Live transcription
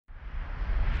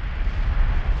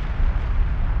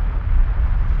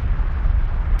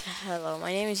Hello,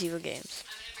 my name is Evil Games.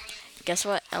 Guess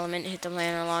what element hit the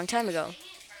planet a long time ago?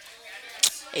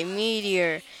 A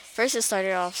meteor. First, it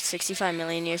started off 65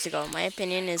 million years ago. My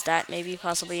opinion is that maybe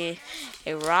possibly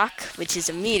a rock, which is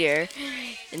a meteor,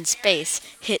 in space,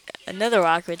 hit another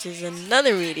rock, which is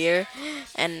another meteor,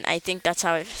 and I think that's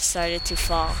how it started to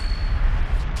fall.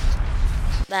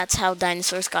 That's how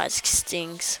dinosaurs got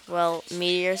extinct. Well,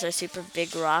 meteors are super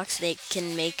big rocks. They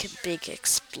can make big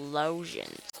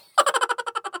explosions.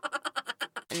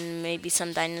 And maybe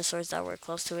some dinosaurs that were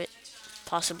close to it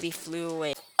possibly flew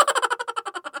away.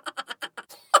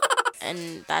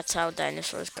 And that's how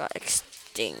dinosaurs got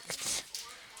extinct.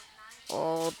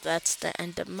 Oh, that's the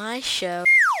end of my show.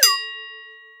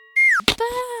 Bye.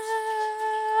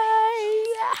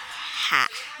 Ha.